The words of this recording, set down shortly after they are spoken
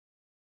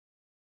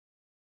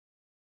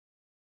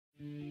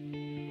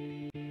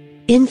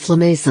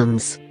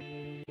Inflammasomes.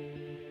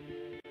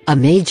 A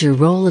major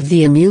role of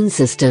the immune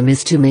system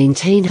is to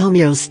maintain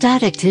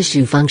homeostatic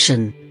tissue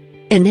function.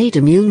 Innate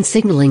immune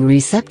signaling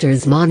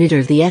receptors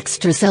monitor the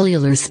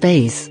extracellular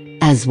space,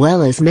 as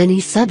well as many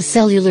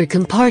subcellular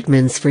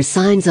compartments for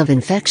signs of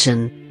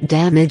infection,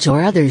 damage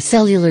or other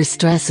cellular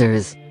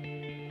stressors.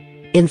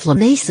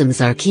 Inflammasomes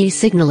are key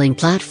signaling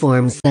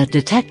platforms that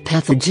detect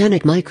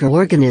pathogenic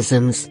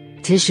microorganisms,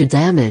 tissue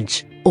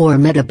damage, or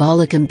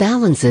metabolic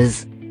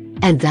imbalances,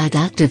 and that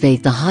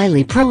activate the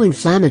highly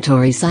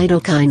pro-inflammatory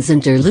cytokines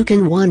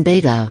interleukin-1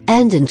 beta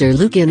and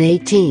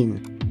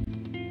interleukin-18.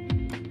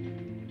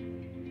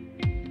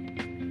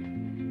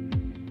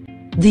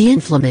 The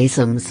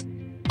inflammasomes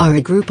are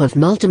a group of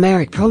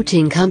multimeric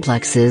protein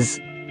complexes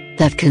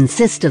that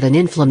consist of an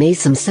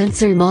inflammasome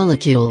sensor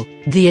molecule,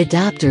 the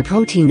adapter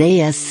protein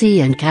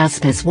ASC and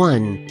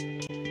caspase-1.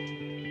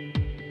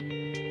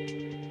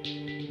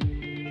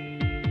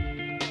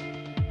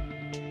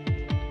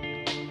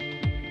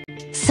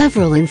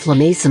 Several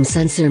inflammasome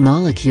sensor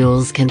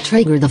molecules can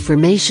trigger the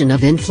formation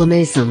of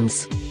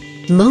inflammasomes.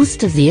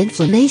 Most of the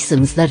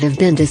inflammasomes that have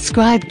been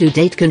described to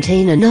date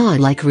contain a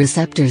NLRP3-like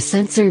receptor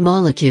sensor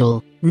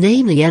molecule,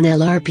 namely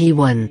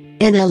NLRP1,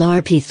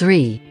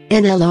 NLRP3,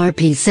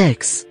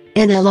 NLRP6,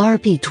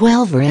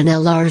 NLRP12 or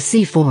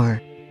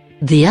NLRC4.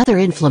 The other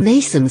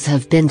inflammasomes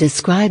have been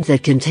described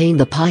that contain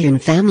the PION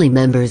family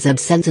members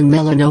absent in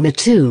melanoma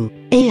 2,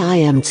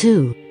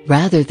 AIM2,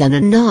 rather than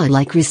a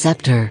NLRP3-like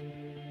receptor.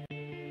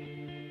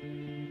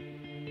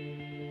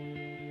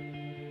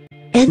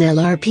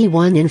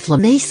 NLRP1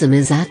 inflammasome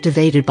is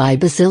activated by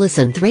Bacillus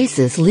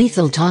anthracis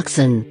lethal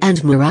toxin and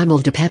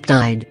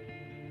muramyldipeptide.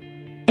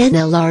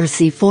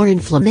 NLRC4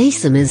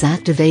 inflammasome is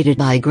activated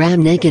by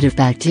gram-negative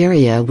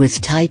bacteria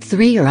with type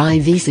 3 or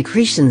IV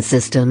secretion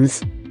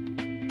systems.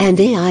 And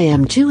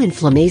AIM2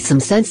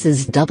 inflammasome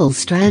senses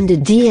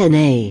double-stranded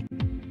DNA.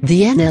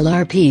 The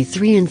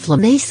NLRP3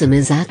 inflammasome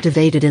is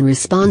activated in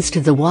response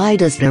to the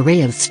widest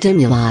array of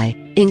stimuli,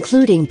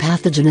 including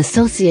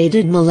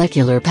pathogen-associated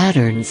molecular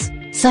patterns,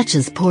 such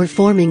as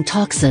pore-forming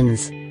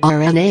toxins,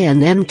 RNA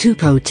and M2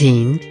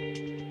 protein,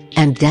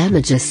 and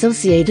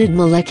damage-associated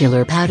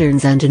molecular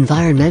patterns and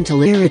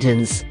environmental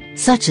irritants,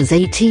 such as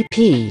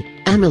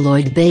ATP,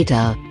 amyloid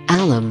beta,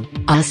 alum,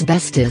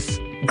 asbestos,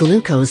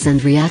 glucose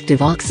and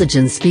reactive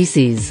oxygen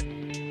species.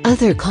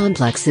 Other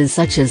complexes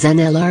such as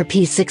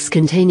NLRP6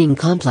 containing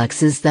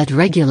complexes that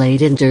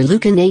regulate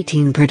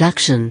interleukin-18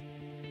 production.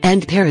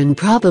 And Perin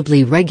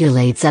probably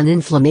regulates an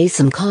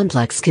inflammasome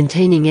complex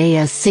containing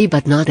ASC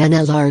but not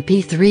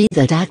NLRP3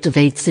 that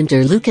activates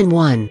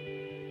interleukin-1.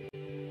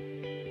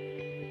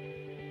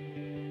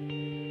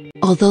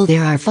 Although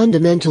there are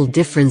fundamental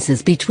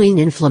differences between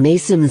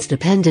inflammasomes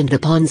dependent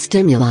upon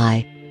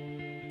stimuli.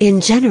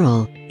 In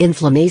general,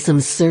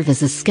 inflammasomes serve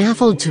as a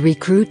scaffold to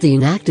recruit the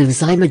inactive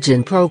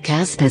zymogen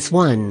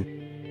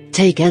pro-caspase-1.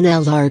 Take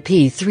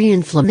NLRP3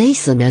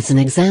 inflammasome as an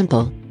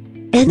example.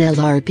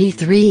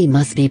 NLRP3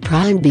 must be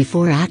primed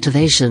before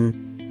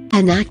activation.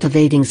 An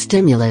activating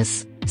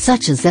stimulus,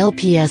 such as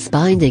LPS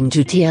binding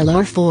to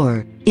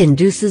TLR4,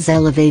 induces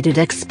elevated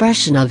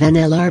expression of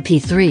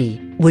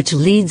NLRP3, which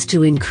leads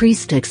to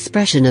increased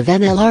expression of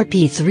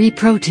NLRP3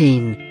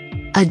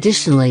 protein.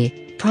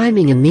 Additionally,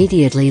 priming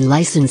immediately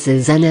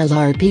licenses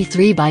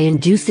NLRP3 by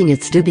inducing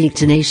its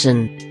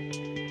debuctination.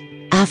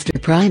 After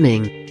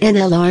priming,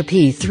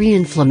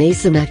 NLRP3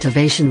 inflammasome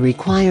activation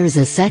requires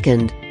a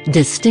second,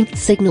 distinct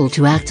signal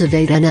to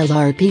activate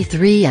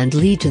NLRP3 and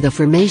lead to the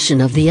formation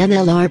of the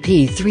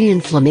NLRP3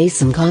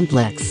 inflammasome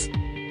complex.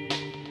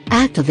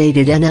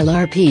 Activated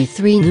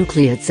NLRP3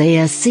 nucleates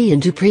ASC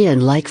into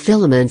prion-like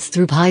filaments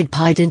through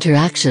pide-pide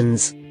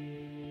interactions.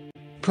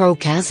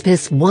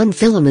 Pro-caspase-1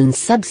 filaments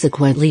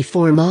subsequently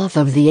form off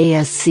of the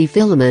ASC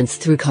filaments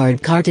through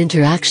card-card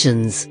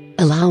interactions,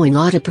 allowing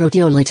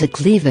autoproteolytic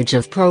cleavage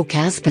of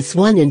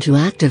pro-caspase-1 into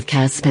active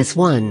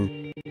caspase-1.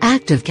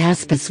 Active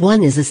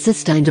caspase-1 is a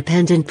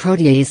cysteine-dependent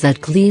protease that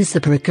cleaves the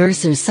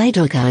precursor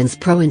cytokines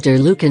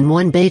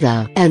pro-interleukin-1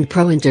 beta and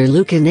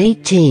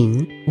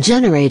pro-interleukin-18,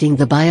 generating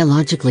the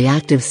biologically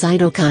active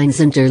cytokines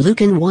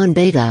interleukin-1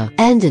 beta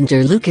and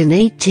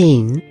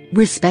interleukin-18,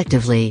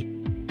 respectively.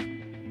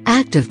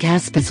 Active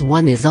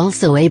caspase-1 is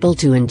also able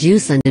to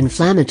induce an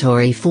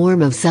inflammatory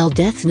form of cell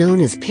death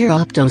known as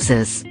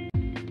pyroptosis.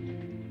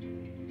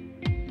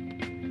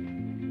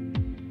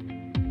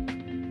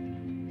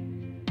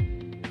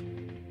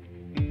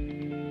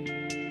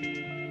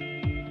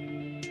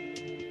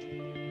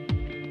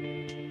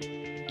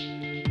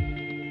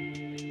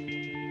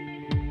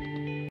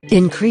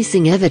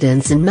 Increasing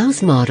evidence in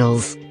mouse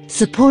models,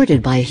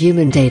 supported by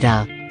human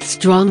data,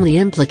 strongly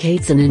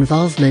implicates an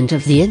involvement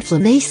of the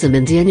inflammasome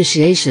in the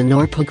initiation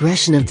or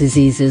progression of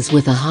diseases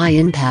with a high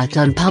impact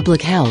on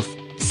public health,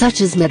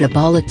 such as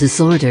metabolic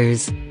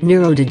disorders,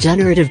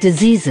 neurodegenerative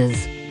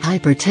diseases,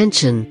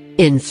 hypertension,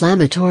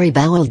 inflammatory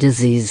bowel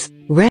disease,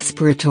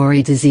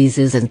 respiratory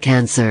diseases and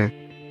cancer.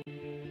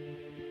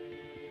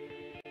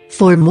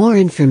 For more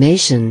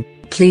information,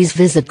 please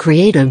visit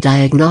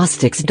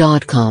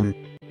creativediagnostics.com.